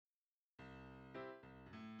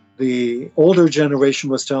the older generation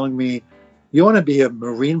was telling me, you want to be a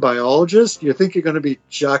marine biologist? You think you're going to be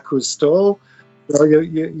Jacques Cousteau? Well,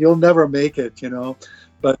 you'll never make it,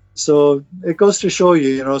 But so it goes to show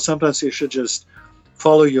you, sometimes you should just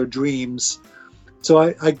follow your dreams. So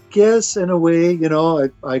I guess in a way,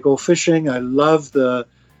 I go fishing. I love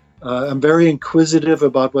I'm very inquisitive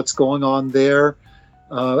about what's going on there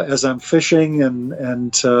as I'm fishing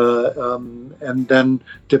and then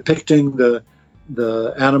depicting the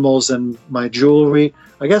animals in my jewelry.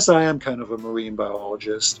 I guess I am kind of a marine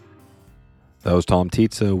biologist. That was Tom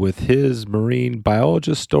Tietze with his marine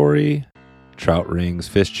biologist story, trout rings,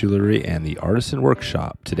 fish jewelry, and the Artisan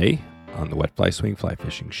workshop today on the Wet Fly Swing Fly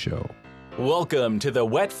Fishing Show. Welcome to the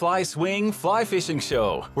Wet Fly Swing Fly Fishing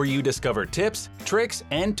Show, where you discover tips, tricks,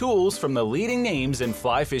 and tools from the leading names in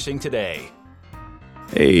fly fishing today.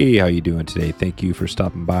 Hey, how you doing today? Thank you for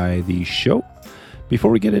stopping by the show.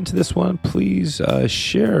 Before we get into this one, please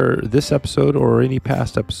share this episode or any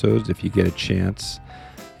past episodes if you get a chance.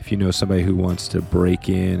 If you know somebody who wants to break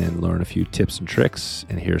in and learn a few tips and tricks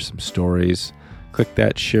and hear some stories, click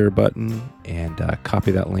that share button and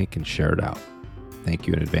copy that link and share it out. Thank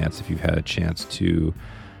you in advance if you've had a chance to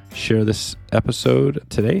share this episode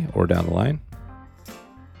today or down the line.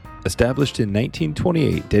 Established in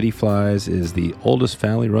 1928, Daddy Flies is the oldest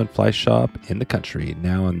family-run fly shop in the country,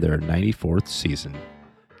 now in their 94th season.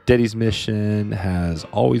 Daddy's mission has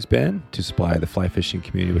always been to supply the fly fishing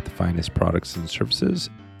community with the finest products and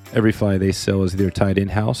services. Every fly they sell is either tied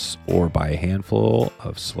in-house or by a handful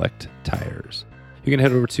of select tires. You can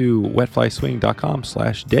head over to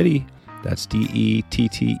wetflyswing.com/Deddy, that's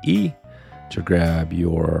DETTE, to grab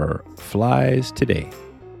your flies today.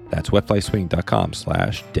 That's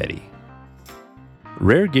wetflyswing.com/Deddy.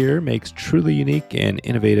 Rare Gear makes truly unique and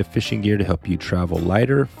innovative fishing gear to help you travel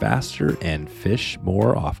lighter, faster, and fish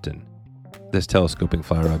more often. This telescoping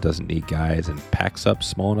fly rod doesn't need guides and packs up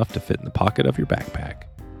small enough to fit in the pocket of your backpack.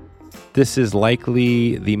 This is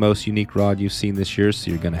likely the most unique rod you've seen this year,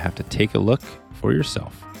 so you're going to have to take a look for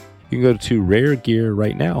yourself. You can go to Rare Gear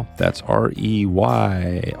right now. That's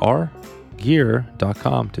REYR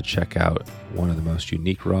gear.com to check out one of the most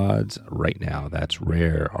unique rods right now. That's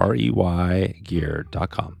rare, REY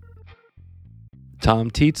gear.com. Tom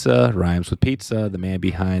Tietze, rhymes with pizza, the man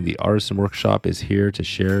behind the Artisan workshop, is here to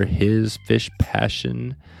share his fish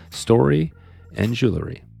passion, story, and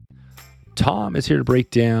jewelry. Tom is here to break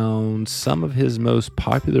down some of his most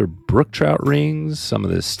popular brook trout rings, some of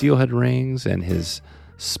the steelhead rings, and his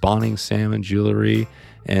spawning salmon jewelry,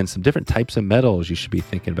 and some different types of metals you should be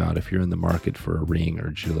thinking about if you're in the market for a ring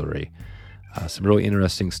or jewelry. Some really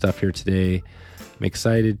interesting stuff here today. I'm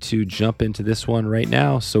excited to jump into this one right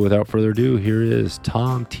now. So without further ado, here is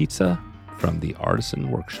Tom Tietze from the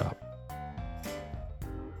Artisan Workshop.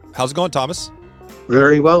 How's it going, Thomas?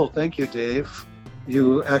 Very well. Thank you, Dave.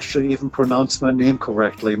 You actually even pronounced my name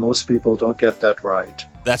correctly. Most people don't get that right.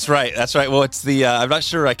 That's right. Well, it's the I'm not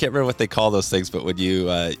sure. I can't remember what they call those things, but when you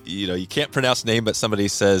can't pronounce name, but somebody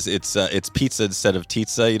says it's pizza instead of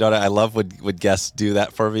Tietze. You know what I love when guests do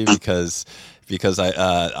that for me because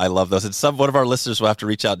I love those. And one of our listeners will have to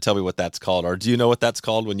reach out and tell me what that's called. Or do you know what that's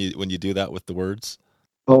called when you do that with the words?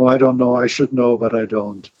 Oh, I don't know. I should know, but I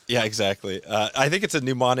don't. Yeah, exactly. I think it's a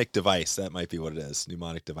mnemonic device. That might be what it is.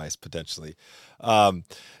 Mnemonic device, potentially.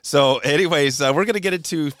 So anyways, we're going to get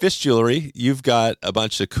into fish jewelry. You've got a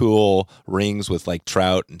bunch of cool rings with like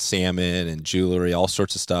trout and salmon and jewelry, all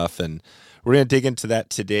sorts of stuff. And we're going to dig into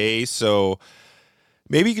that today. So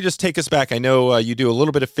maybe you could just take us back. I know you do a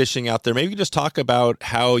little bit of fishing out there. Maybe you could just talk about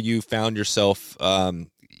how you found yourself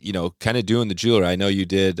kind of doing the jewelry. I know you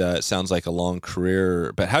did, it sounds like a long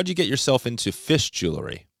career, but how'd you get yourself into fish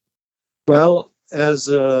jewelry? Well, as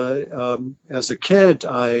a kid,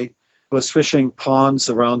 I was fishing ponds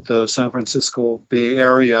around the San Francisco Bay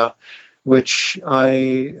Area, which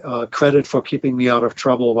I credit for keeping me out of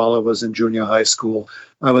trouble while I was in junior high school.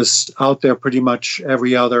 I was out there pretty much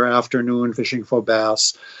every other afternoon fishing for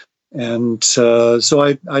bass. And so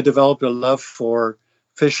I developed a love for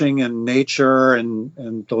fishing and nature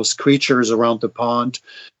and those creatures around the pond.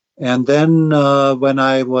 And then when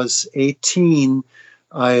I was 18,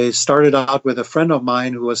 I started out with a friend of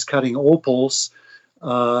mine who was cutting opals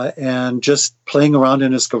and just playing around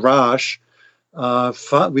in his garage.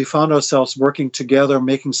 We found ourselves working together,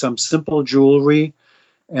 making some simple jewelry.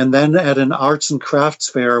 And then at an arts and crafts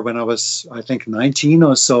fair when I was, I think, 19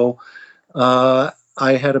 or so, I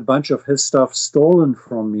had a bunch of his stuff stolen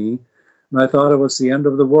from me. And I thought it was the end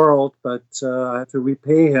of the world, but I had to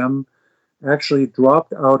repay him. Actually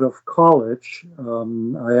dropped out of college.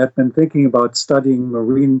 I had been thinking about studying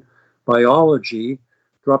marine biology,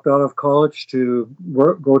 dropped out of college to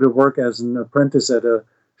go to work as an apprentice at a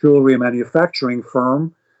jewelry manufacturing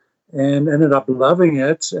firm, and ended up loving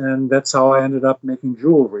it. And that's how I ended up making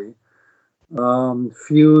jewelry.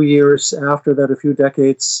 Few years after that, a few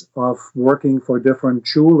decades of working for different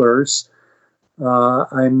jewelers,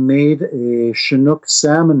 I made a Chinook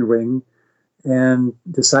salmon ring and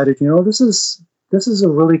decided, this is a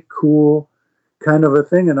really cool kind of a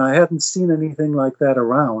thing, and I hadn't seen anything like that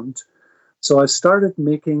around. So I started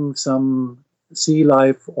making some sea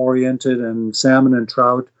life oriented and salmon and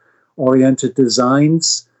trout oriented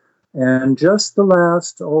designs. And just the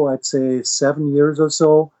last, I'd say 7 years or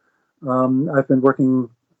so, I've been working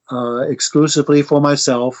exclusively for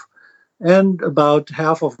myself. And about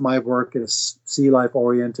half of my work is sea life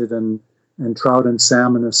oriented and trout and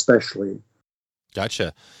salmon especially.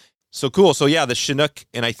 Gotcha. So cool. So yeah, the Chinook,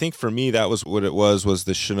 and I think for me that was what it was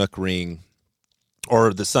the Chinook ring, or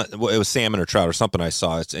it was salmon or trout or something I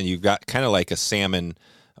saw. And you've got kind of like a salmon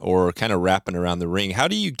or kind of wrapping around the ring. How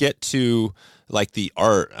do you get to like the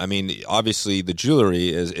art? I mean, obviously the jewelry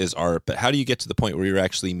is art, but how do you get to the point where you're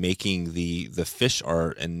actually making the fish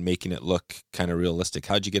art and making it look kind of realistic?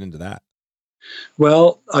 How'd you get into that?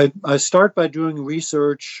 Well, I start by doing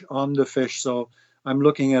research on the fish. So I'm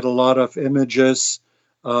looking at a lot of images.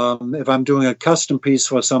 If I'm doing a custom piece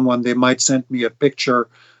for someone, they might send me a picture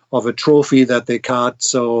of a trophy that they caught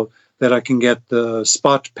so that I can get the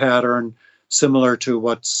spot pattern similar to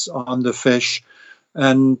what's on the fish.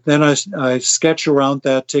 And then I sketch around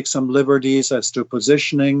that, take some liberties as to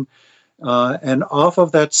positioning. And off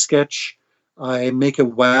of that sketch, I make a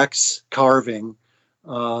wax carving,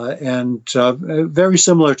 and very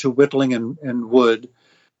similar to whittling in wood.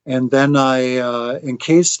 And then I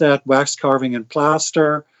encase that wax carving in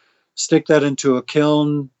plaster, stick that into a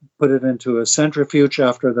kiln, put it into a centrifuge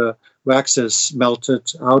after the wax is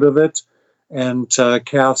melted out of it, and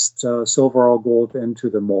cast silver or gold into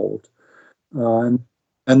the mold. And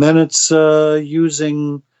then it's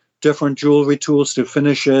using different jewelry tools to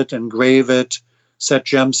finish it, engrave it, set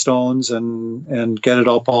gemstones, and get it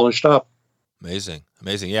all polished up. Amazing.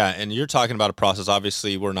 Yeah. And you're talking about a process.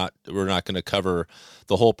 Obviously we're not going to cover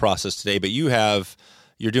the whole process today, but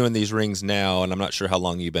you're doing these rings now, and I'm not sure how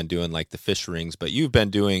long you've been doing like the fish rings, but you've been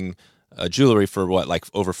doing jewelry for what, like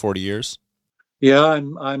over 40 years? Yeah,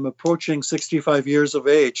 I'm approaching 65 years of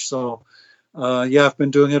age. So, I've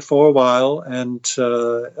been doing it for a while. And,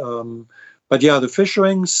 but yeah, the fish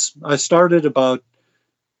rings, I started about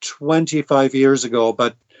 25 years ago,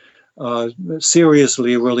 but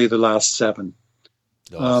seriously, really the last 7.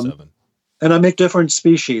 And I make different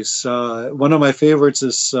species. One of my favorites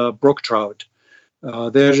is brook trout.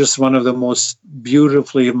 They're just one of the most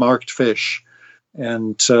beautifully marked fish.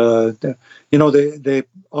 And, they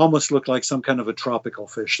almost look like some kind of a tropical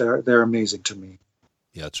fish. They're amazing to me.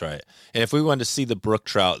 Yeah, that's right. And if we wanted to see the brook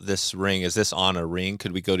trout, this ring, is this on a ring?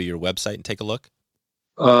 Could we go to your website and take a look?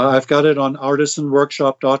 I've got it on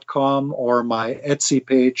artisanworkshop.com or my Etsy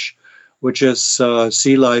page, which is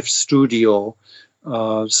Sea Life Studio.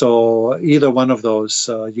 So either one of those,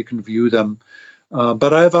 you can view them.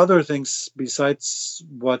 But I have other things besides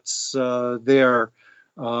what's there.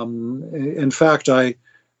 In fact, I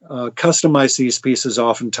customize these pieces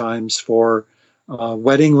oftentimes for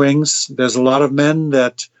wedding rings. There's a lot of men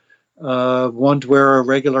that won't wear a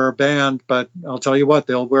regular band, but I'll tell you what,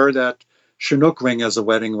 they'll wear that Chinook ring as a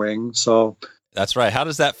wedding ring. So that's right. How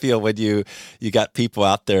does that feel when you got people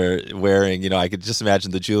out there wearing, I could just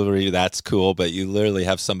imagine the jewelry, that's cool, but you literally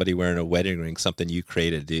have somebody wearing a wedding ring, something you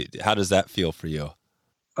created. How does that feel for you?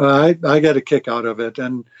 I get a kick out of it,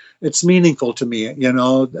 and it's meaningful to me.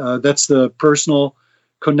 That's the personal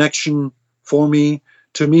connection for me.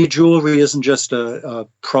 To me, jewelry isn't just a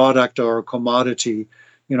product or a commodity.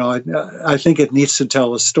 I think it needs to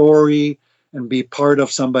tell a story and be part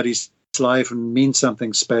of somebody's life and mean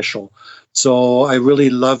something special. So I really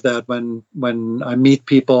love that when I meet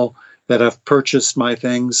people that have purchased my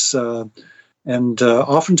things. And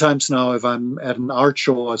oftentimes now, if I'm at an art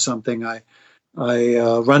show or something, I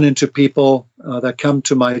run into people that come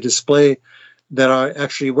to my display that are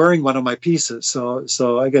actually wearing one of my pieces.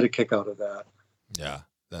 So I get a kick out of that. Yeah,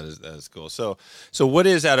 that is cool. So what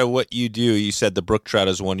is, out of what you do, you said the brook trout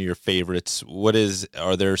is one of your favorites.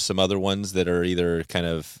 Are there some other ones that are either kind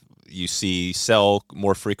of you see sell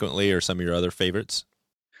more frequently or some of your other favorites?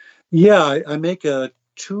 Yeah, I make a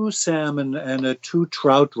 2 salmon and a 2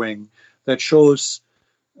 trout ring that shows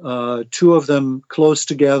 2 of them close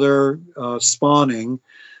together, spawning.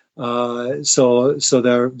 So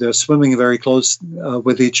they're swimming very close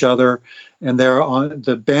with each other, and they're on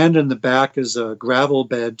the band in the back is a gravel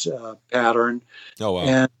bed pattern. Oh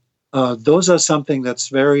wow! Those are something that's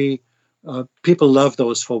very, people love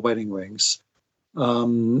those for wedding rings.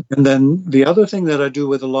 And then the other thing that I do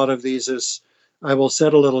with a lot of these is I will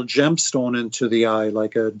set a little gemstone into the eye,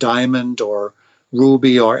 like a diamond or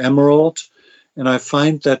ruby or emerald. And I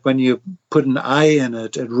find that when you put an eye in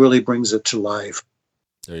it, it really brings it to life.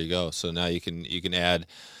 There you go. So now you can add,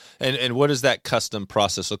 and what does that custom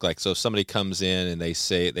process look like? So if somebody comes in and they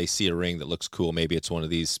see a ring that looks cool, maybe it's one of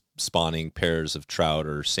these spawning pairs of trout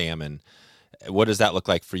or salmon. What does that look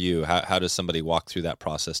like for you? How does somebody walk through that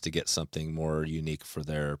process to get something more unique for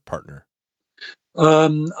their partner?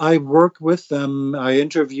 I work with them. I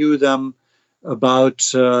interview them about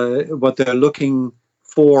what they're looking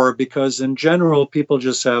for, because in general, people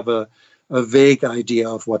just have a vague idea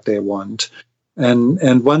of what they want.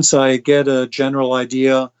 And once I get a general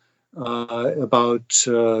idea about,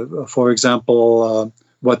 for example,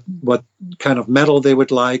 what kind of metal they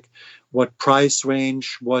would like, what price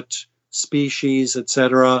range, what species,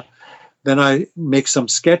 etc., then I make some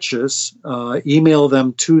sketches, email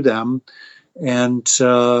them to them, and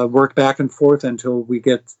work back and forth until we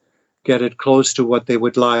get it close to what they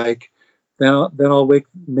would like. Then I'll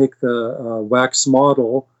make the wax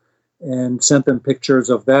model and send them pictures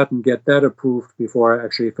of that and get that approved before I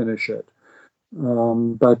actually finish it.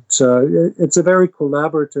 But it's a very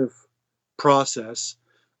collaborative process.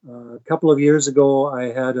 A couple of years ago, I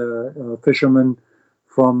had a fisherman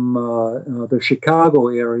from the Chicago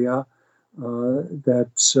area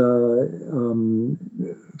that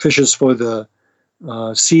fishes for the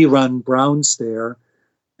sea run browns there.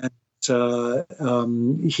 And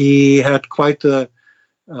he had quite the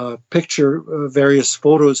picture, various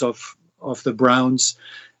photos of the browns.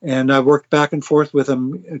 And I worked back and forth with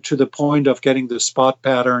him to the point of getting the spot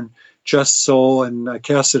pattern just so, and I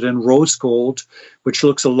cast it in rose gold, which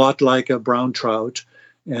looks a lot like a brown trout.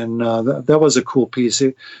 And that was a cool piece.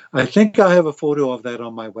 I think I have a photo of that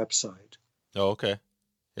on my website. Oh, okay.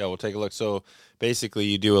 Yeah, we'll take a look. So basically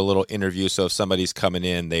you do a little interview. So if somebody's coming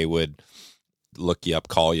in, they would look you up,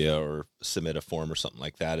 call you, or submit a form or something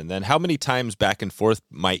like that. And then how many times back and forth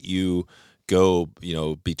might you go,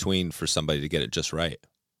 between for somebody to get it just right?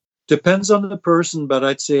 Depends on the person, but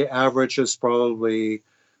I'd say average is probably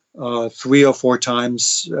 3 or 4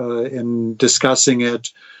 times in discussing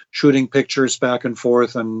it, shooting pictures back and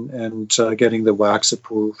forth, and getting the wax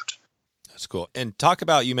approved. That's cool. And talk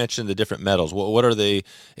about, you mentioned the different metals. What are the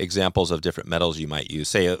examples of different metals you might use?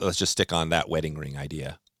 Say, let's just stick on that wedding ring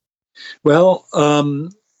idea. Well,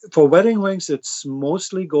 for wedding rings, it's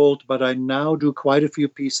mostly gold, but I now do quite a few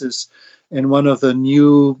pieces in one of the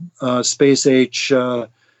new space age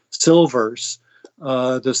silvers.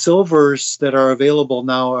 The silvers that are available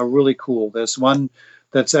now are really cool. There's one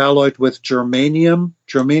that's alloyed with germanium.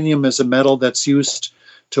 Germanium is a metal that's used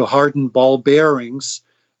to harden ball bearings,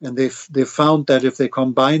 and they've found that if they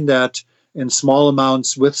combine that in small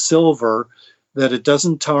amounts with silver, that it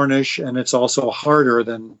doesn't tarnish, and it's also harder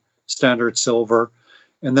than standard silver.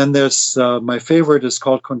 And then there's my favorite is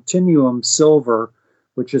called continuum silver,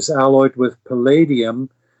 which is alloyed with palladium,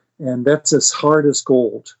 and that's as hard as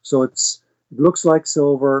gold. So it looks like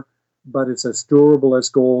silver, but it's as durable as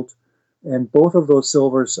gold. And both of those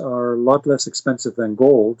silvers are a lot less expensive than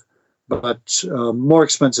gold, but more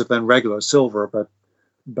expensive than regular silver, but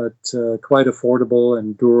quite affordable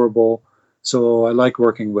and durable. So I like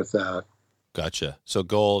working with that. Gotcha. So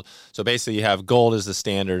gold. So basically, you have gold as the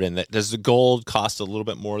standard, and does the gold cost a little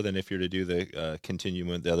bit more than if you're to do the continuum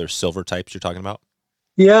with the other silver types you're talking about?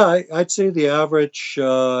 Yeah, I'd say the average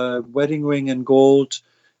wedding ring in gold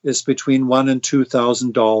is between $1,000 and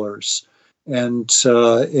 $2,000,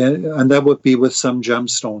 and that would be with some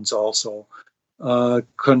gemstones also.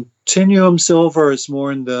 Continuum silver is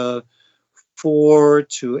more in the $400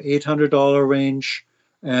 to $800 range,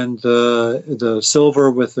 and the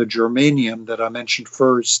silver with the germanium that I mentioned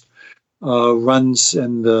first runs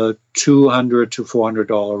in the $200 to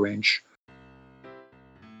 $400 range.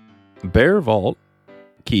 Bear Vault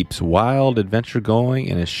keeps wild adventure going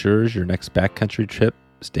and assures your next backcountry trip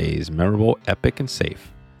stays memorable, epic, and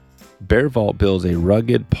safe. Bear Vault builds a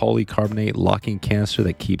rugged polycarbonate locking canister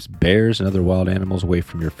that keeps bears and other wild animals away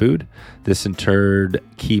from your food. This in turn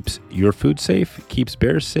keeps your food safe, keeps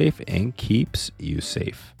bears safe, and keeps you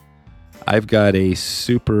safe. I've got a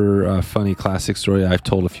super funny classic story I've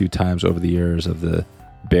told a few times over the years of the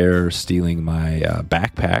bear stealing my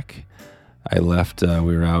backpack. I left,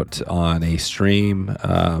 we were out on a stream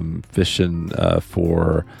fishing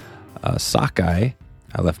for sockeye.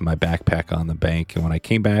 I left my backpack on the bank, and when I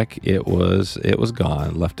came back, it was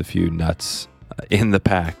gone. Left a few nuts in the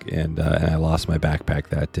pack, and I lost my backpack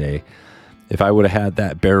that day. If I would have had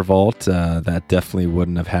that bear vault, that definitely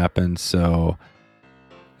wouldn't have happened. So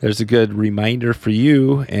there's a good reminder for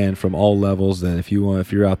you and from all levels that if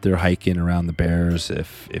you're out there hiking around the bears,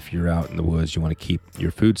 if you're out in the woods, you want to keep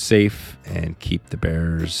your food safe and keep the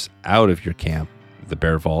bears out of your camp, the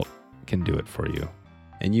bear vault can do it for you.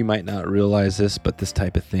 And you might not realize this, but this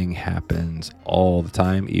type of thing happens all the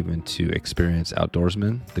time, even to experienced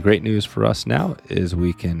outdoorsmen. The great news for us now is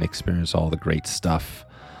we can experience all the great stuff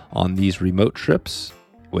on these remote trips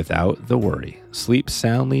without the worry. Sleep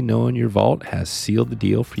soundly knowing your vault has sealed the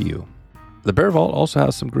deal for you. The Bear Vault also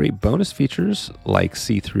has some great bonus features like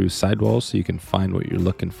see-through sidewalls so you can find what you're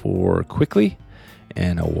looking for quickly,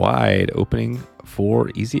 and a wide opening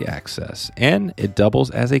for easy access. And it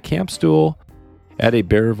doubles as a camp stool. Add a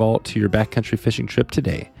Bear Vault to your backcountry fishing trip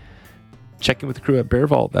today. Check in with the crew at Bear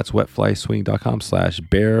Vault. That's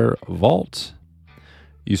wetflyswing.com/Bear Vault.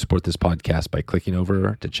 You support this podcast by clicking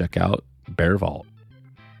over to check out Bear Vault.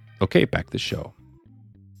 Okay, back to the show.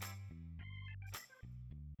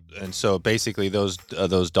 And so basically those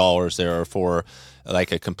dollars there are for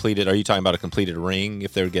like a completed, are you talking about a completed ring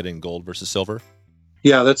if they're getting gold versus silver?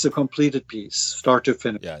 Yeah, that's a completed piece, start to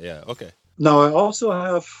finish. Yeah, okay. Now, I also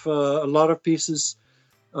have a lot of pieces,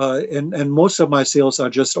 and most of my sales are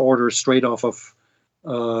just orders straight off of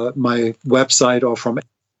my website or from.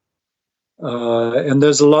 And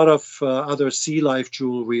there's a lot of other sea life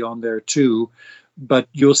jewelry on there too, but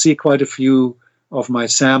you'll see quite a few of my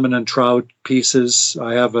salmon and trout pieces.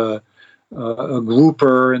 I have a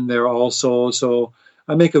grouper in there also. So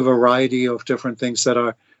I make a variety of different things that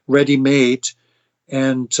are ready-made.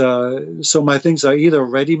 And so my things are either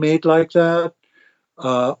ready-made like that,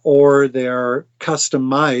 or they're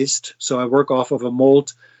customized. So I work off of a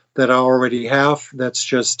mold that I already have that's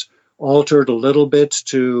just altered a little bit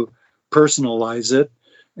to personalize it.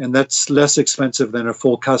 And that's less expensive than a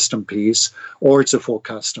full custom piece, or it's a full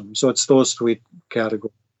custom. So it's those three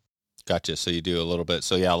categories. Gotcha. So you do a little bit.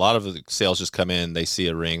 So yeah, a lot of the sales just come in, they see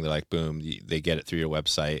a ring, they're like, boom, they get it through your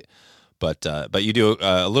website. But you do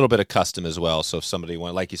a little bit of custom as well. So if somebody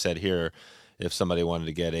wanted, like you said here, if somebody wanted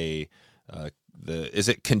to get is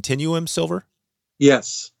it Continuum silver?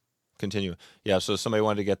 Yes. Continuum. Yeah. So if somebody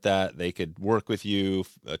wanted to get that, they could work with you,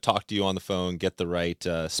 talk to you on the phone, get the right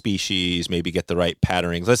species, maybe get the right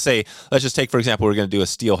patternings. Let's just take, for example, we're going to do a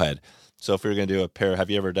steelhead. So if we were going to do a pair,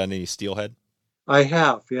 have you ever done any steelhead? I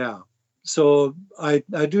have, yeah. So I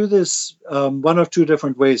do this one of two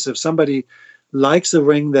different ways. If somebody likes a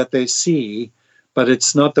ring that they see, but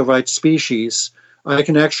it's not the right species, I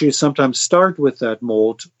can actually sometimes start with that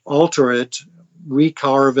mold, alter it,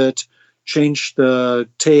 recarve it, change the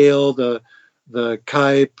tail, the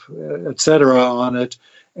kype, etc. on it,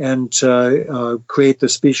 and create the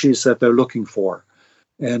species that they're looking for.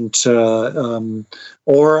 And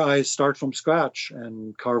or I start from scratch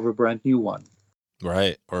and carve a brand new one.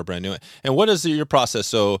 Right, or a brand new one. And what is your process?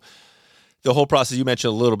 So the whole process, you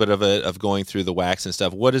mentioned a little bit of it, of going through the wax and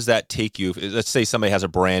stuff. What does that take you? Let's say somebody has a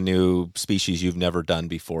brand new species you've never done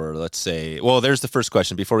before. Let's say, well, there's the first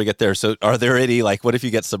question before we get there. So are there any, like, what if you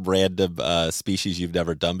get some random species you've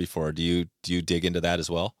never done before? Do you dig into that as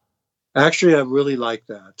well? Actually, I really like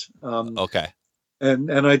that. Okay.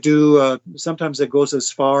 And I do, sometimes it goes as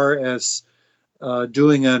far as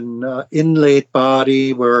doing an inlaid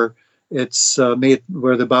body where it's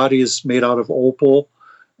where the body is made out of opal.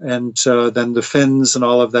 And then the fins and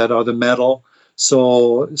all of that are the metal.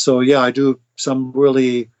 So yeah, I do some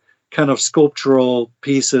really kind of sculptural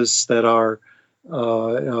pieces that are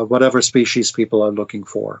whatever species people are looking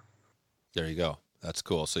for. There you go. That's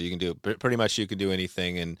cool. So you can do pretty much you can do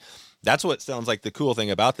anything, and that's what sounds like the cool thing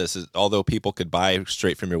about this is although people could buy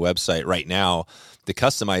straight from your website right now, the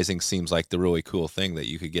customizing seems like the really cool thing that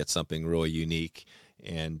you could get something really unique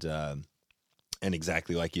and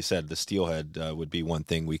exactly like you said, the steelhead would be one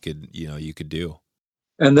thing you could do.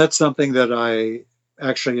 And that's something that I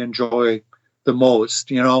actually enjoy the most.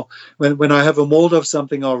 When I have a mold of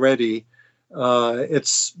something already,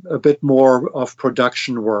 it's a bit more of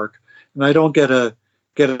production work, and I don't get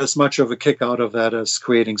as much of a kick out of that as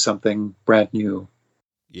creating something brand new.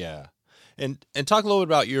 Yeah, and talk a little bit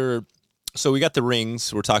about so we got the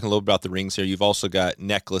rings. We're talking a little bit about the rings here. You've also got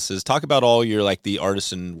necklaces. Talk about all your, like, the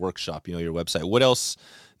Artisan workshop, your website. What else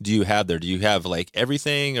do you have there? Do you have, like,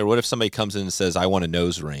 everything? Or what if somebody comes in and says, I want a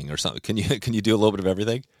nose ring or something? Can you do a little bit of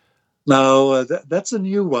everything? No, that's a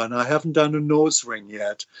new one. I haven't done a nose ring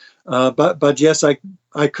yet. But yes, I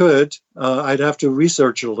could. I'd have to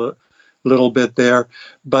research a little bit there.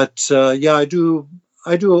 But yeah, I do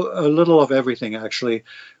a little of everything, actually.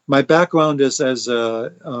 My background is as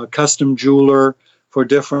a custom jeweler for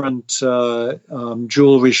different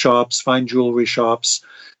jewelry shops, fine jewelry shops.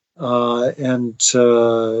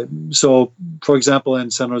 So, for example,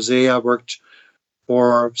 in San Jose, I worked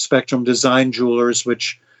for Spectrum Design Jewelers,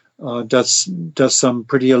 which does some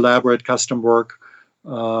pretty elaborate custom work.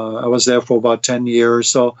 I was there for about 10 years.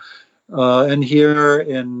 So, and here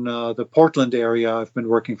in the Portland area, I've been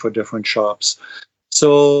working for different shops.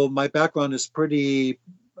 So my background is pretty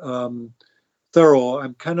thorough.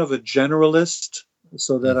 I'm kind of a generalist,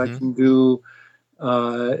 so that I can do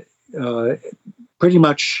pretty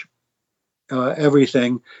much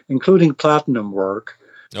everything, including platinum work.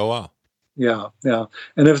 Oh, wow. Yeah.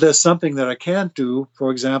 And if there's something that I can't do,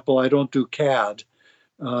 for example, I don't do CAD.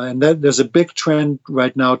 And that there's a big trend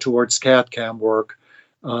right now towards CAD/CAM work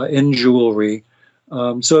in jewelry.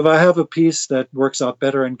 So if I have a piece that works out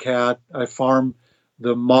better in CAD, I farm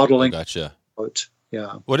the modeling. Gotcha. Out.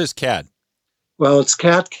 Yeah. What is CAD? Well, it's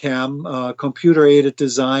CAD/CAM, computer-aided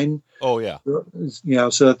design. Oh, yeah. Yeah,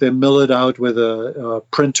 so that they mill it out with a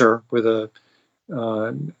printer, with a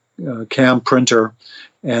CAM printer.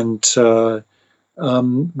 And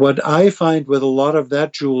what I find with a lot of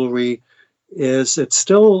that jewelry is it's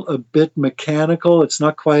still a bit mechanical. It's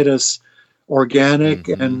not quite as organic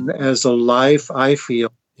and as alive, I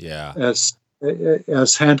feel, as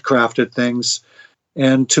handcrafted things.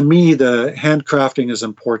 And to me, the handcrafting is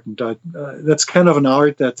important. That's kind of an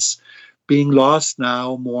art that's being lost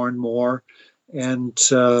now more and more, and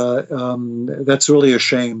that's really a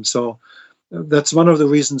shame. So that's one of the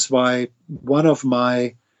reasons why one of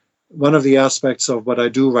the aspects of what I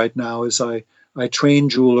do right now is I train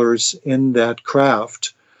jewelers in that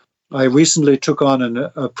craft. I recently took on an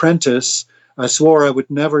apprentice. I swore I would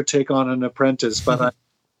never take on an apprentice, but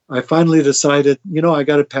I finally decided, I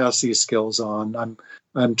got to pass these skills on.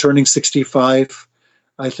 I'm turning 65.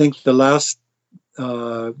 I think the last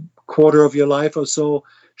quarter of your life or so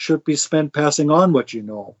should be spent passing on what you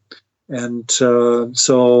know. And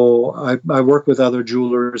so I work with other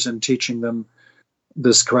jewelers and teaching them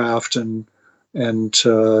this craft, and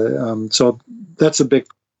so that's a big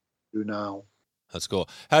do now. That's cool.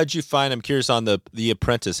 How did you find? I'm curious on the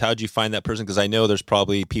apprentice. How did you find that person? Because I know there's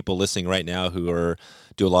probably people listening right now who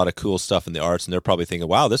do a lot of cool stuff in the arts, and they're probably thinking,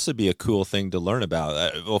 "Wow, this would be a cool thing to learn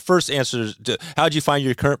about." Well, first answer: how did you find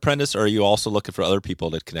your current apprentice? Or are you also looking for other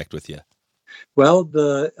people to connect with you? Well,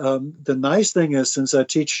 the nice thing is, since I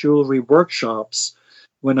teach jewelry workshops,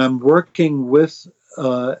 when I'm working with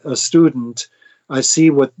a student, I see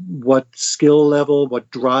what skill level,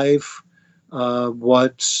 what drive, I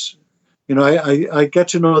get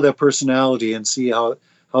to know their personality and see how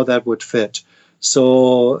that would fit.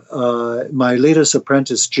 So my latest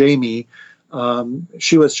apprentice, Jamie,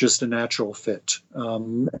 she was just a natural fit,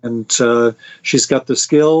 and she's got the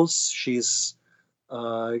skills. She's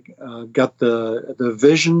got the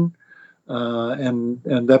vision, and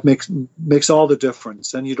that makes all the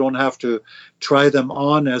difference. And you don't have to try them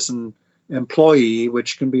on as an employee,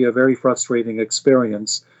 which can be a very frustrating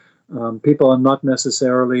experience. People are not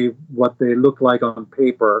necessarily what they look like on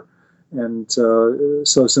paper, and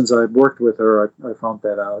so since I've worked with her, I found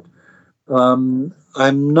that out.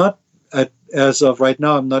 I'm not, as of right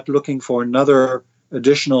now, I'm not looking for another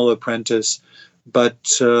additional apprentice,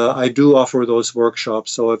 but I do offer those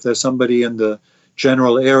workshops. So if there's somebody in the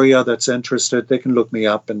general area that's interested, they can look me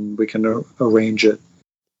up and we can arrange it.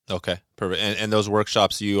 Okay, perfect. And those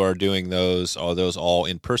workshops, you are doing those? Are those all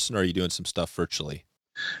in person, or are you doing some stuff virtually?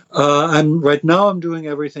 Right now I'm doing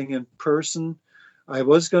everything in person. I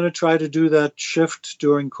was going to try to do that shift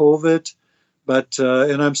during COVID, but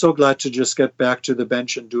and I'm so glad to just get back to the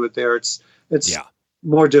bench and do it there. It's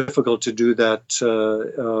more difficult to do that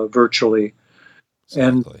virtually.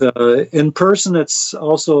 Exactly. And in person, it's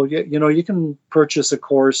also, you can purchase a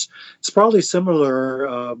course. It's probably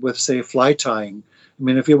similar with, say, fly tying. I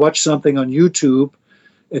mean, if you watch something on YouTube,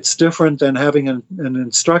 it's different than having an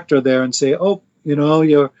instructor there and say, oh,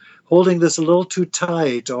 you're holding this a little too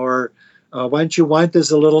tight, or why don't you wind this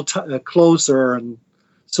a little closer, and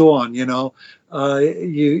so on. You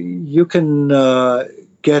can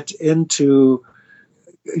get into,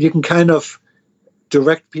 you can kind of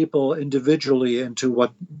direct people individually into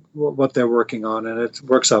what they're working on, and it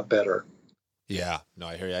works out better. Yeah, no,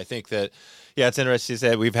 I hear you. I think that, it's interesting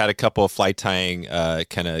that we've had a couple of fly tying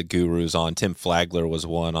kind of gurus on. Tim Flagler was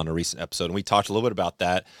one on a recent episode, and we talked a little bit about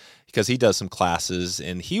that because he does some classes,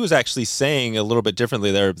 and he was actually saying a little bit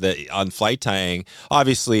differently there that on fly tying,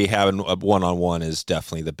 obviously having a one-on-one is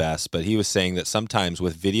definitely the best, but he was saying that sometimes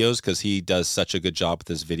with videos, because he does such a good job with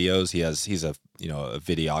his videos, he's a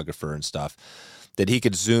videographer and stuff, that he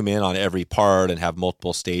could zoom in on every part and have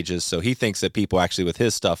multiple stages. So he thinks that people actually with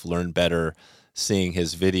his stuff learn better seeing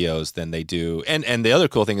his videos than they do. And the other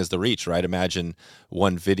cool thing is the reach, right? Imagine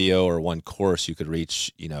one video or one course you could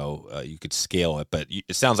reach, you could scale it, but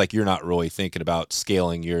it sounds like you're not really thinking about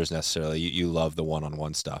scaling yours necessarily. You love the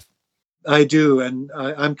one-on-one stuff. I do. And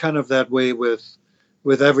I'm kind of that way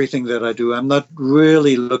with everything that I do. I'm not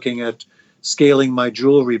really looking at scaling my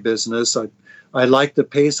jewelry business. I like the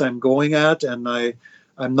pace I'm going at, and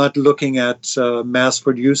I'm not looking at mass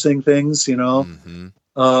producing things, Mm-hmm.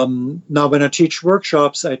 Now, when I teach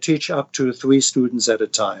workshops, I teach up to 3 students at a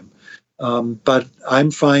time. But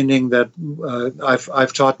I'm finding that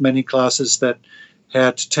I've taught many classes that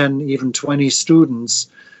had 10, even 20 students,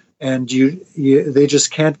 and they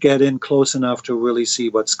just can't get in close enough to really see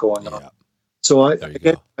what's going on. So I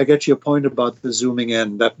get your point about the zooming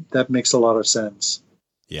in. That makes a lot of sense.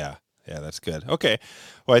 Yeah, that's good. Okay.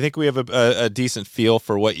 Well, I think we have a decent feel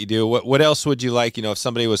for what you do. What else would you like, if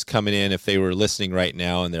somebody was coming in, if they were listening right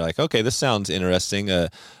now and they're like, okay, this sounds interesting, a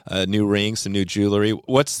new ring, some new jewelry.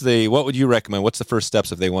 What would you recommend? What's the first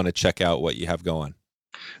steps if they want to check out what you have going?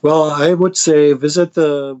 Well, I would say visit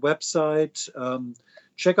the website,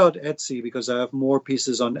 check out Etsy, because I have more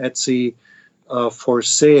pieces on Etsy for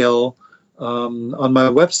sale. On my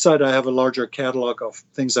website, I have a larger catalog of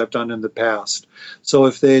things I've done in the past. So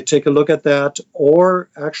if they take a look at that, or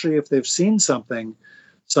actually if they've seen something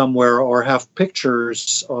somewhere or have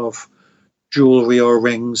pictures of jewelry or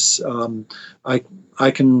rings, I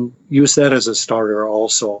can use that as a starter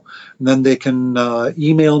also. And then they can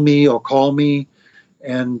email me or call me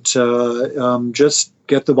and just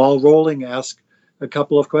get the ball rolling, ask a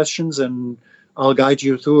couple of questions, and I'll guide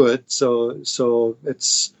you through it. So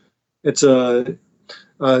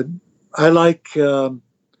I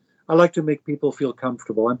like to make people feel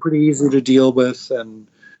comfortable. I'm pretty easy to deal with, and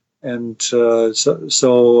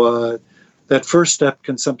so that first step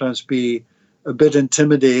can sometimes be a bit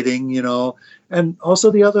intimidating, And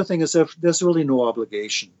also the other thing is that there's really no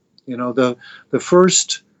obligation. The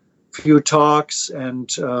first few talks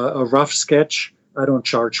and a rough sketch, I don't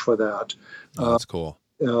charge for that. Oh, that's cool.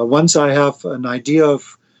 Once I have an idea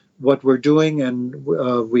of what we're doing, and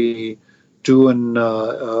we do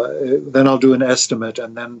then I'll do an estimate,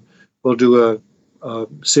 and then we'll do a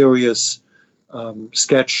serious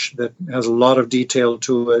sketch that has a lot of detail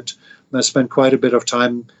to it. And I spend quite a bit of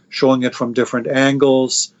time showing it from different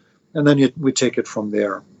angles, and then we take it from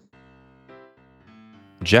there.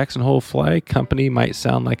 Jackson Hole Fly Company might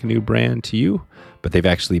sound like a new brand to you, but they've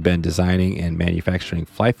actually been designing and manufacturing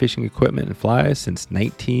fly fishing equipment and flies since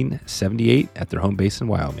 1978 at their home base in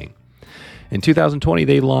Wyoming. In 2020,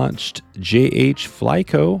 they launched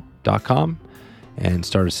jhflyco.com and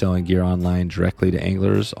started selling gear online directly to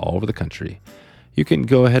anglers all over the country. You can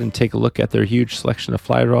go ahead and take a look at their huge selection of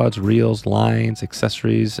fly rods, reels, lines,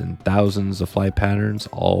 accessories, and thousands of fly patterns,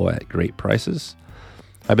 all at great prices.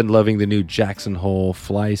 I've been loving the new Jackson Hole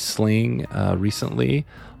Fly Sling recently,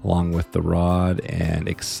 along with the rod, and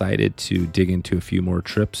excited to dig into a few more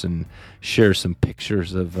trips and share some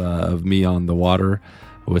pictures of me on the water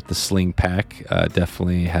with the sling pack.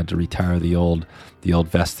 Definitely had to retire the old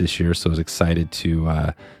vest this year, so I was excited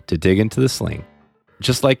to dig into the sling.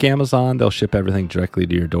 Just like Amazon, they'll ship everything directly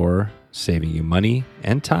to your door, saving you money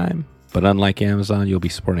and time. But unlike Amazon, you'll be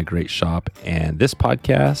supporting a great shop and this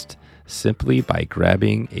podcast simply by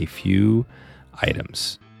grabbing a few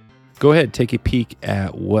items. Go ahead, take a peek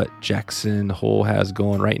at what Jackson Hole has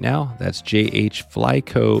going right now. That's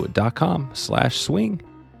jhflyco.com/swing.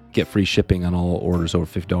 Get free shipping on all orders over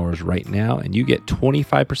 $50 right now, and you get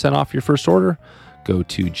 25% off your first order. Go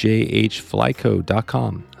to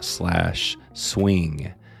jhflyco.com/swing,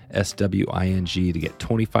 SWING, to get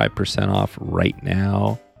 25% off right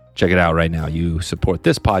now. Check it out right now. You support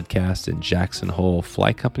this podcast and Jackson Hole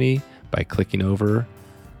Fly Company by clicking over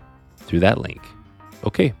through that link.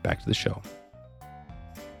 Okay, back to the show.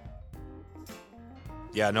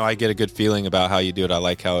 Yeah, no, I get a good feeling about how you do it. I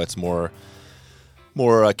like how it's more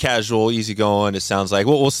casual, easygoing. It sounds like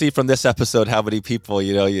we'll see from this episode how many people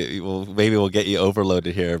maybe we'll get you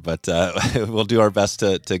overloaded here, but we'll do our best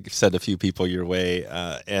to send a few people your way.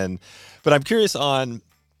 But I'm curious on.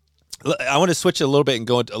 I want to switch a little bit and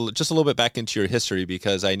go just a little bit back into your history,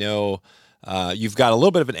 because I know you've got a little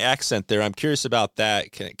bit of an accent there. I'm curious about that,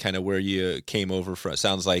 kind of where you came over from. It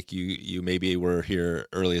sounds like you maybe were here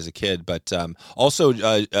early as a kid, but also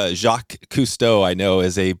Jacques Cousteau, I know,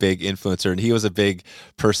 is a big influencer, and he was a big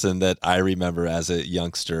person that I remember as a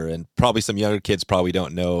youngster, and probably some younger kids probably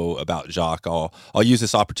don't know about Jacques. I'll use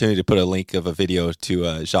this opportunity to put a link of a video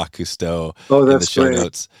to Jacques Cousteau in the show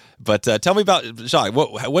notes. But tell me about Jacques.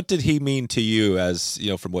 What did he mean to you, as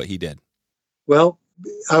from what he did? Well,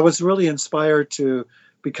 I was really inspired to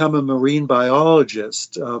become a marine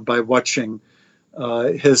biologist by watching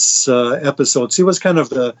his episodes. He was kind of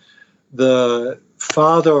the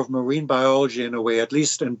father of marine biology in a way, at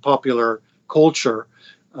least in popular culture.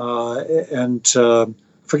 And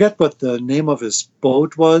forget what the name of his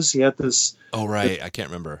boat was. He had this. Oh, right. I can't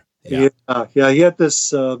remember. Yeah. He had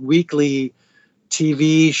this weekly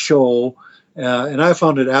TV show, and I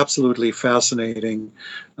found it absolutely fascinating.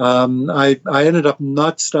 I ended up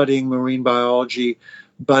not studying marine biology,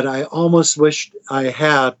 but I almost wished I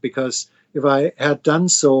had, because if I had done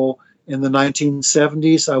so in the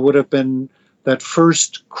 1970s, I would have been that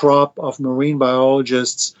first crop of marine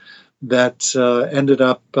biologists that ended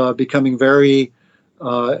up becoming very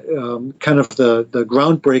kind of the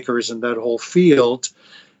groundbreakers in that whole field.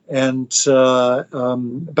 And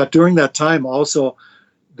but during that time, also,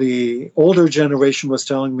 the older generation was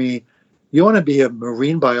telling me, "You want to be a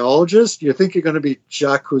marine biologist? You think you're going to be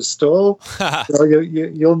Jacques Cousteau?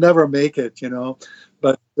 You'll never make it, you know."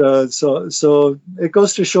 But so it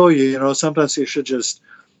goes to show you, you know, sometimes you should just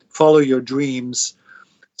follow your dreams.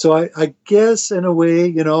 So I guess in a way,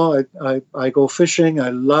 you know, I go fishing. I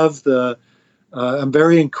love I'm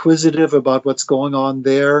very inquisitive about what's going on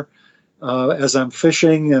there. As I'm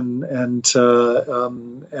fishing and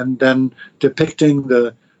then depicting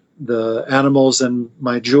the animals in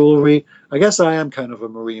my jewelry, I guess I am kind of a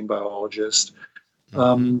marine biologist.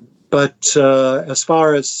 But as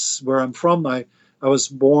far as where I'm from, I was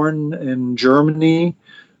born in Germany.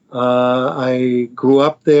 I grew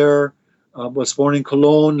up there. Was born in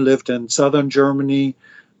Cologne. Lived in southern Germany.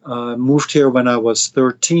 Moved here when I was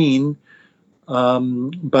 13.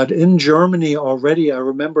 But in Germany already, I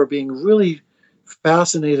remember being really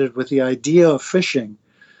fascinated with the idea of fishing.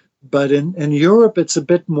 But in Europe, it's a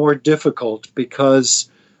bit more difficult because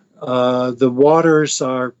the waters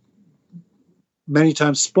are many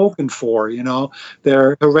times spoken for. You know,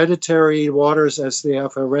 they're hereditary waters, as they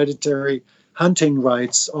have hereditary hunting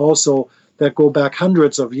rights also that go back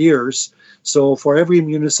hundreds of years. So for every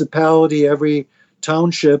municipality, every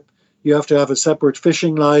township, you have to have a separate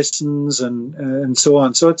fishing license and so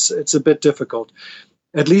on. So it's a bit difficult.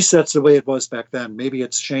 At least that's the way it was back then. Maybe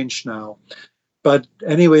it's changed now. But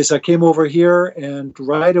anyways, I came over here, and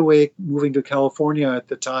right away, moving to California at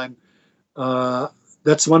the time,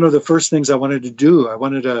 that's one of the first things I wanted to do. I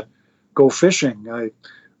wanted to go fishing.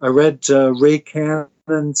 I read Ray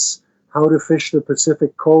Cannon's How to Fish the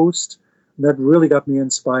Pacific Coast. And that really got me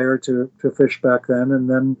inspired to fish back then. And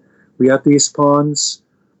then we had these ponds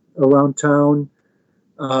around town.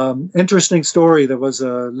 Interesting story. There was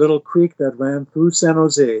a little creek that ran through San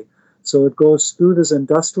Jose. So it goes through this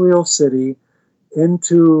industrial city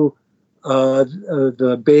into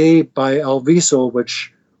the bay by Alviso,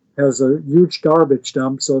 which has a huge garbage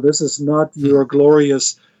dump. So this is not your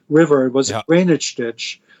glorious river. It was a drainage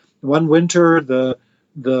ditch. One winter, the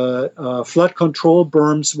flood control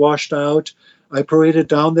berms washed out. I paraded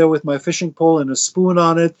down there with my fishing pole and a spoon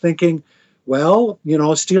on it, thinking, well, you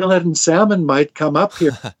know, steelhead and salmon might come up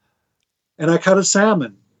here. And I caught a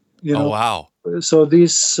salmon, you know. Oh, wow. So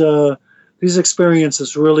these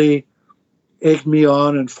experiences really egged me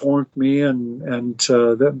on and formed me, and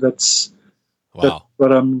that's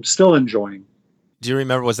what I'm still enjoying. Do you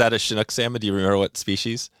remember, was that a Chinook salmon? Do you remember what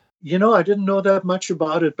species? You know, I didn't know that much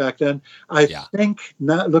about it back then. I think,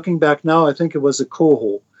 looking back now, I think it was a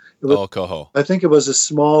coho. Coho. I think it was a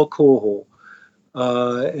small coho.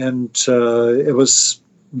 And it was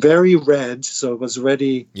very red, so it was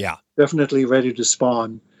ready. Yeah, definitely ready to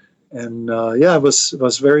spawn. And it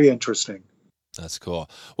was very interesting. That's cool.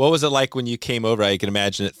 What was it like when you came over? I can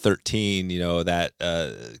imagine at 13, you know, that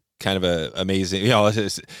kind of a amazing, you know,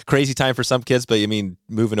 it's a crazy time for some kids, but I mean,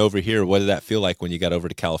 moving over here, what did that feel like when you got over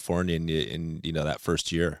to California in you know, that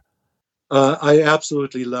first year? I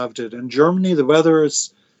absolutely loved it. In Germany, the weather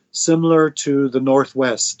is similar to the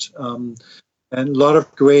Northwest. And a lot of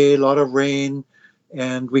gray, a lot of rain.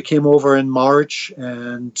 And we came over in March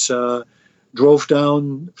and drove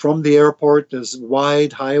down from the airport, this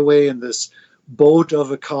wide highway, and this boat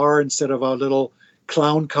of a car instead of our little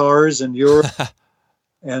clown cars in Europe.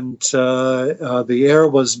 And the air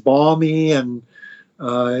was balmy. And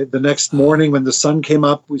the next morning when the sun came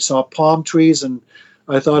up, we saw palm trees. And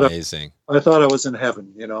I thought, I thought I was in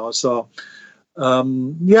heaven, you know. So, I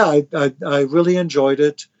really enjoyed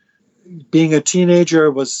it. Being a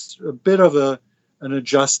teenager was a bit of an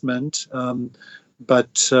adjustment,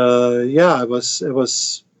 but it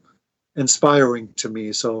was inspiring to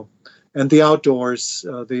me. So, and the outdoors,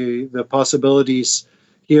 the possibilities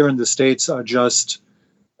here in the States are just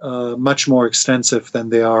much more extensive than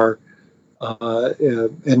they are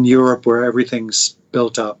in Europe, where everything's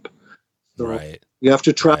built up. So Right. you have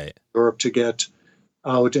to travel Right. to Europe to get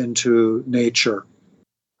out into nature.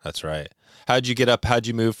 That's right. How'd you get up? How'd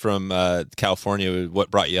you move from California? What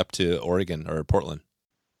brought you up to Oregon or Portland?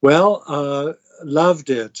 Well, loved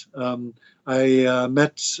it. I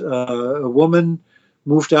met a woman,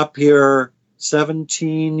 moved up here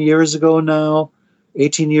 17 years ago now,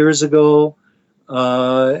 18 years ago,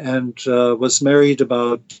 and was married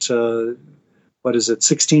about,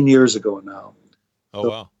 16 years ago now. Oh, So,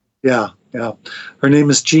 wow. yeah. Her name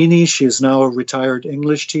is Jeannie. She is now a retired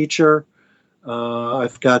English teacher.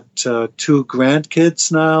 I've got 2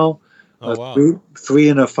 grandkids now, Oh, wow. 3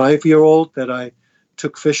 and a 5-year-old that I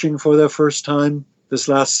took fishing for the first time this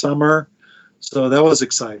last summer. So that was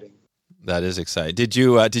exciting. That is exciting. Did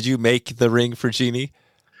you make the ring for Jeannie?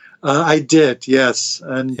 I did, yes.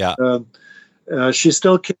 And Yeah. she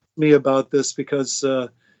still kicks me about this because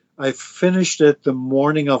I finished it the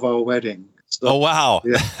morning of our wedding. So, Oh, wow.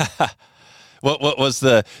 yeah. What was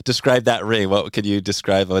describe that ring? What could you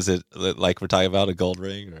describe? Was it like we're talking about a gold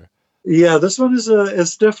ring or? Yeah, this one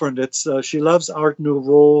is different. It's she loves Art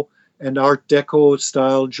Nouveau and Art Deco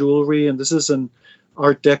style jewelry, and this is an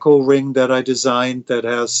Art Deco ring that I designed that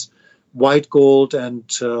has white gold and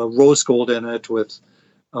rose gold in it with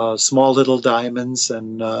small little diamonds,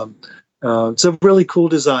 and it's a really cool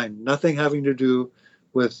design. Nothing having to do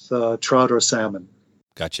with trout or salmon.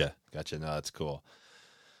 Gotcha. No, that's cool.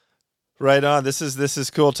 Right on. This is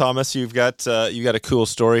cool, Thomas. You've got a cool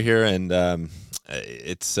story here, and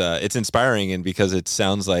it's inspiring, and because it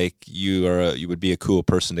sounds like you would be a cool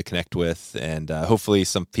person to connect with, and hopefully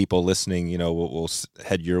some people listening, will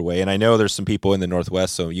head your way. And I know there's some people in the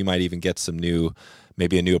Northwest, so you might even get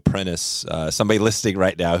maybe a new apprentice, somebody listening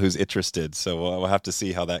right now who's interested. So we'll have to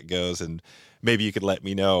see how that goes, and maybe you could let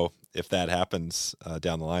me know if that happens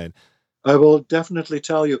down the line. I will definitely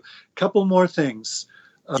tell you. A couple more things.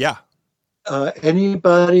 Yeah.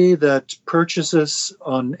 Anybody that purchases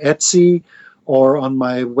on Etsy or on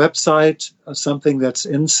my website something that's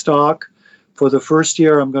in stock, for the first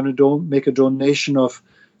year, I'm going to make a donation of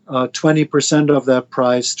 20% of that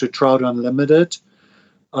price to Trout Unlimited.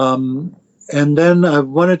 And then I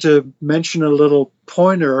wanted to mention a little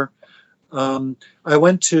pointer. I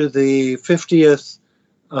went to the 50th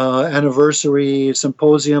anniversary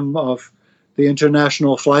symposium of the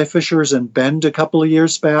International Fly Fishers in Bend a couple of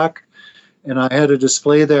years back, and I had a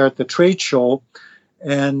display there at the trade show,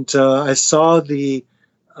 and I saw the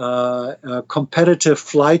competitive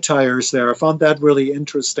fly tires there. I found that really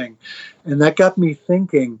interesting, and that got me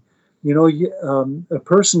thinking, a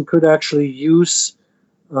person could actually use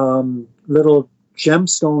little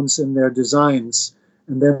gemstones in their designs,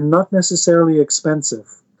 and they're not necessarily expensive.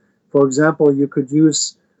 For example, you could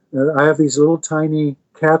use, I have these little tiny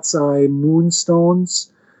cat's eye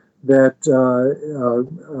moonstones that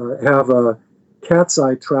have a cat's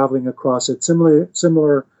eye traveling across it,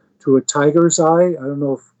 similar to a tiger's eye. I don't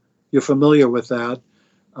know if you're familiar with that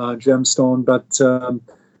gemstone, but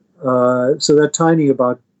so they're tiny,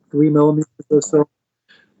 about 3 millimeters or so.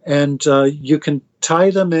 And you can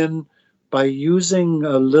tie them in by using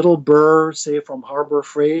a little burr, say from Harbor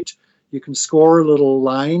Freight. You can score a little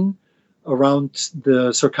line around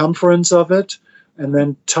the circumference of it, and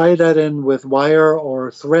then tie that in with wire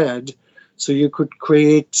or thread. So you could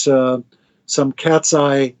create some cat's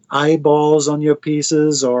eye eyeballs on your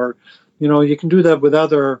pieces, or, you can do that with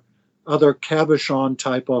other cabochon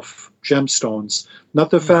type of gemstones.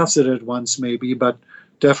 Not the faceted ones maybe, but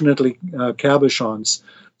definitely cabochons.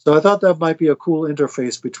 So I thought that might be a cool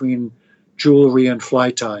interface between jewelry and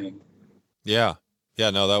fly tying. Yeah.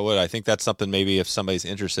 No, that would. I think that's something maybe if somebody's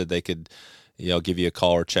interested, they could, give you a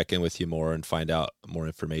call or check in with you more and find out more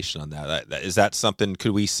information on that. Is that something,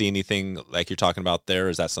 could we see anything like you're talking about there? Or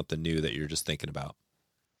is that something new that you're just thinking about?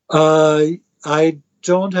 I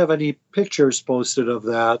don't have any pictures posted of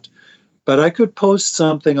that, but I could post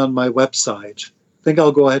something on my website. I think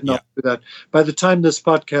I'll go ahead and I'll do that. By the time this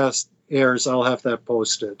podcast airs, I'll have that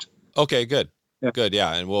posted. Okay, good. Yeah. Good.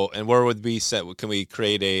 Yeah. And where would we set? Can we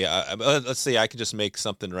create let's see, I could just make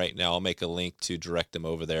something right now. I'll make a link to direct them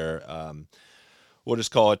over there. We'll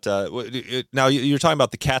just call it, now you're talking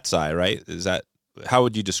about the cat's eye, right? How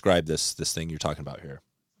would you describe this thing you're talking about here?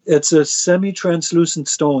 It's a semi-translucent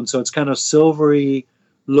stone, so it's kind of silvery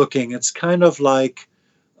looking. It's kind of like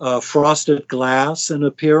frosted glass in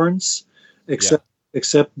appearance,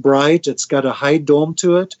 except bright. It's got a high dome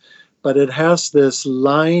to it, but it has this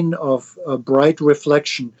line of bright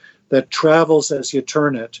reflection that travels as you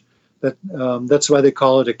turn it. That's why they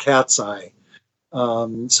call it a cat's eye.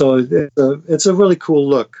 So it's a really cool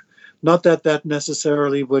look. Not that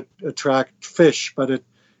necessarily would attract fish, but it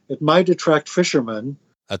might attract fishermen.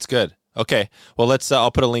 That's good. Okay. Well,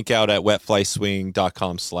 I'll put a link out at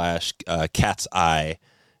wetflyswing.com/cat's eye.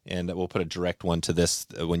 And we'll put a direct one to this.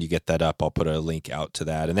 When you get that up, I'll put a link out to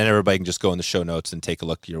that. And then everybody can just go in the show notes and take a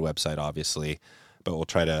look at your website, obviously. But we'll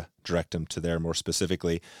try to direct them to there more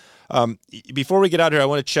specifically. Before we get out here, I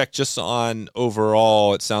want to check just on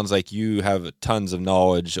overall. It sounds like you have tons of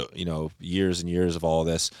knowledge, years and years of all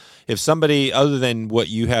this. If somebody, other than what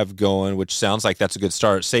you have going, which sounds like that's a good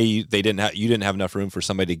start, say you didn't have enough room for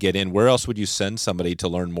somebody to get in, where else would you send somebody to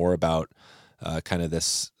learn more about kind of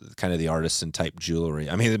the artisan type jewelry?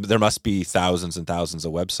 I mean, there must be thousands and thousands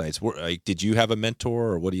of websites. Did you have a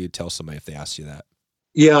mentor, or what do you tell somebody if they ask you that?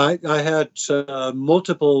 Yeah, I had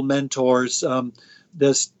multiple mentors.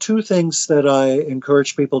 There's two things that I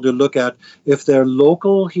encourage people to look at. If they're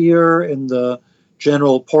local here in the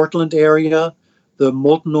general Portland area, the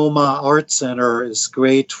Multnomah Art Center is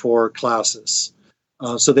great for classes.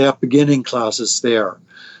 So they have beginning classes there.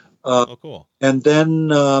 Cool. And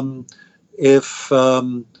then if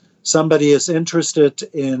somebody is interested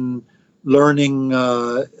in learning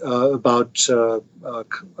about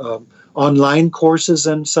online courses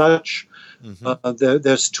and such,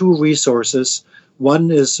 there's two resources.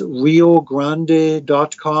 One is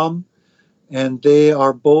riogrande.com, and they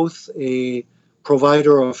are both a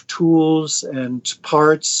provider of tools and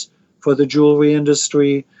parts for the jewelry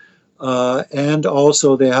industry, and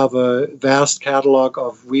also they have a vast catalog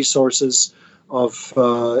of resources of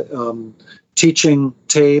teaching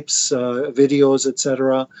tapes, videos,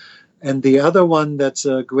 etc. And the other one that's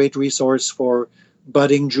a great resource for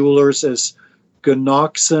budding jewelers is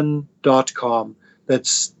ganoxin.com.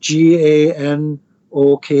 That's GANOKSIN.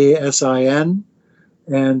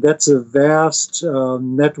 And that's a vast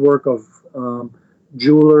network of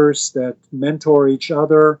jewelers that mentor each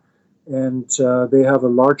other. And they have a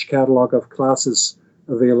large catalog of classes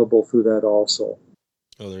available through that also.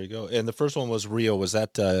 Oh, there you go. And the first one was Rio. Was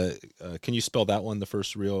that, can you spell that one, the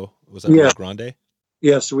first Rio? Was that Rio Grande?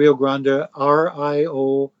 Yes, Rio Grande,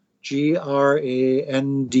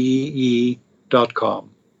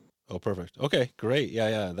 RIOGRANDE.com. Oh, perfect. Okay, great.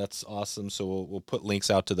 Yeah, that's awesome. So we'll put links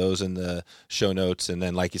out to those in the show notes, and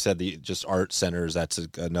then, like you said, the just art centers. That's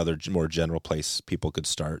another more general place people could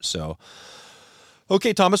start. So,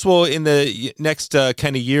 okay, Thomas. Well, in the next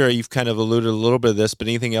kind of year, you've kind of alluded a little bit of this, but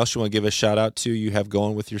anything else you want to give a shout out to? You have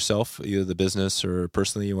going with yourself, either the business or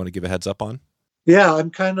personally, you want to give a heads up on? Yeah, I'm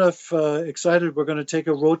kind of excited. We're going to take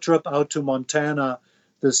a road trip out to Montana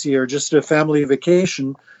this year, just a family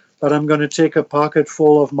vacation. But I'm going to take a pocket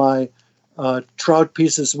full of my trout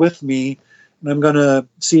pieces with me, and I'm going to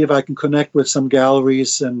see if I can connect with some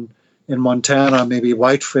galleries in Montana, maybe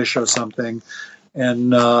Whitefish or something,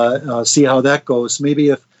 and see how that goes. Maybe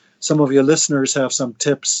if some of your listeners have some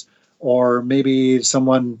tips, or maybe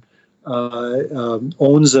someone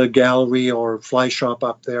owns a gallery or fly shop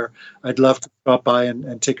up there, I'd love to stop by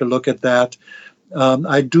and take a look at that.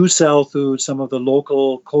 I do sell through some of the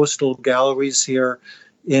local coastal galleries here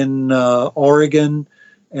in Oregon,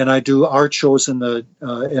 and I do art shows in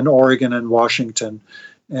Oregon and Washington,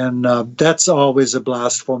 and that's always a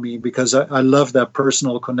blast for me because I love that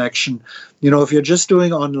personal connection. If you're just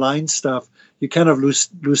doing online stuff, you kind of lose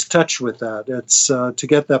touch with that. It's to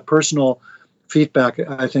get that personal feedback,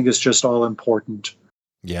 I think, is just all important.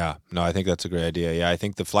 Yeah, no, I think that's a great idea. Yeah, I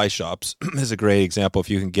think the fly shops is a great example.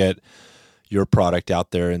 If you can get your product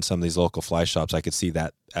out there in some of these local fly shops, I could see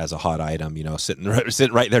that as a hot item, sitting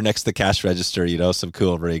right there next to the cash register, some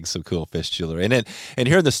cool rings, some cool fish jewelry. And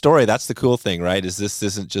hearing the story, that's the cool thing, right? Is this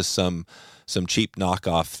isn't just some cheap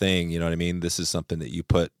knockoff thing, you know what I mean? This is something that you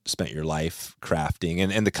spent your life crafting,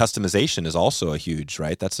 and the customization is also a huge,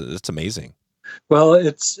 right? That's amazing. Well,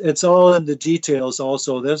 it's all in the details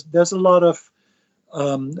also. There's a lot of,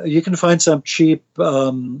 you can find some cheap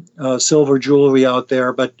silver jewelry out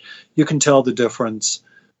there, but you can tell the difference.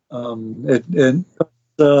 I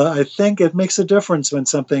think it makes a difference when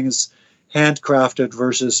something is handcrafted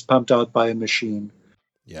versus pumped out by a machine.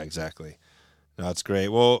 Yeah, exactly. No, that's great.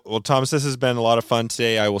 Well, Thomas, this has been a lot of fun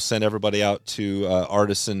today. I will send everybody out to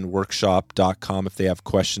artisanworkshop.com if they have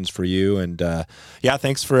questions for you. And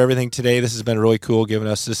thanks for everything today. This has been really cool.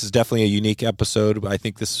 This is definitely a unique episode. I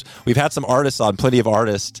think we've had some artists on, plenty of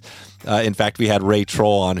artists. In fact, we had Ray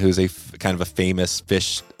Troll on, who's a kind of a famous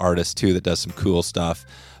fish artist too, that does some cool stuff.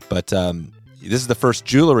 But this is the first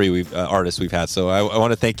jewelry artist we've had. So I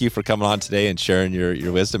want to thank you for coming on today and sharing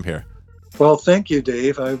your wisdom here. Well, thank you,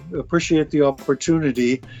 Dave. I appreciate the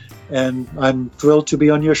opportunity, and I'm thrilled to be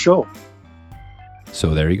on your show.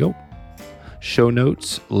 So there you go. Show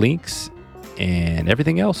notes, links, and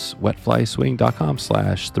everything else,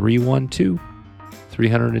 wetflyswing.com/312.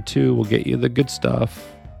 302 will get you the good stuff.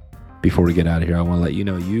 Before we get out of here, I want to let you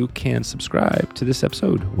know you can subscribe to this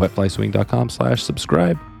episode,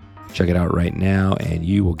 wetflyswing.com/subscribe. Check it out right now, and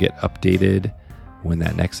you will get updated when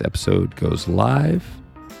that next episode goes live.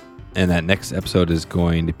 And that next episode is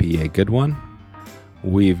going to be a good one.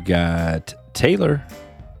 We've got Taylor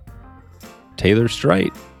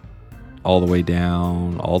Strite, all the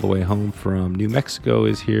way home from New Mexico,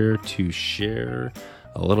 is here to share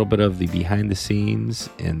a little bit of the behind the scenes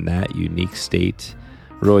in that unique state.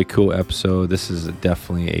 Really cool episode. This is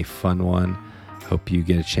definitely a fun one. Hope you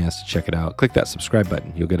get a chance to check it out. Click that subscribe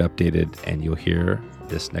button. You'll get updated and you'll hear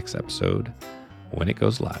this next episode when it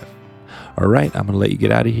goes live. All right, I'm going to let you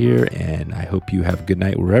get out of here, and I hope you have a good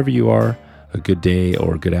night wherever you are, a good day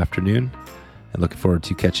or a good afternoon, and looking forward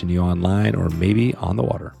to catching you online or maybe on the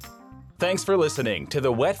water. Thanks for listening to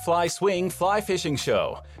the Wet Fly Swing Fly Fishing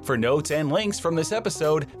Show. For notes and links from this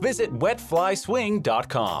episode, visit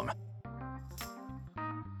wetflyswing.com.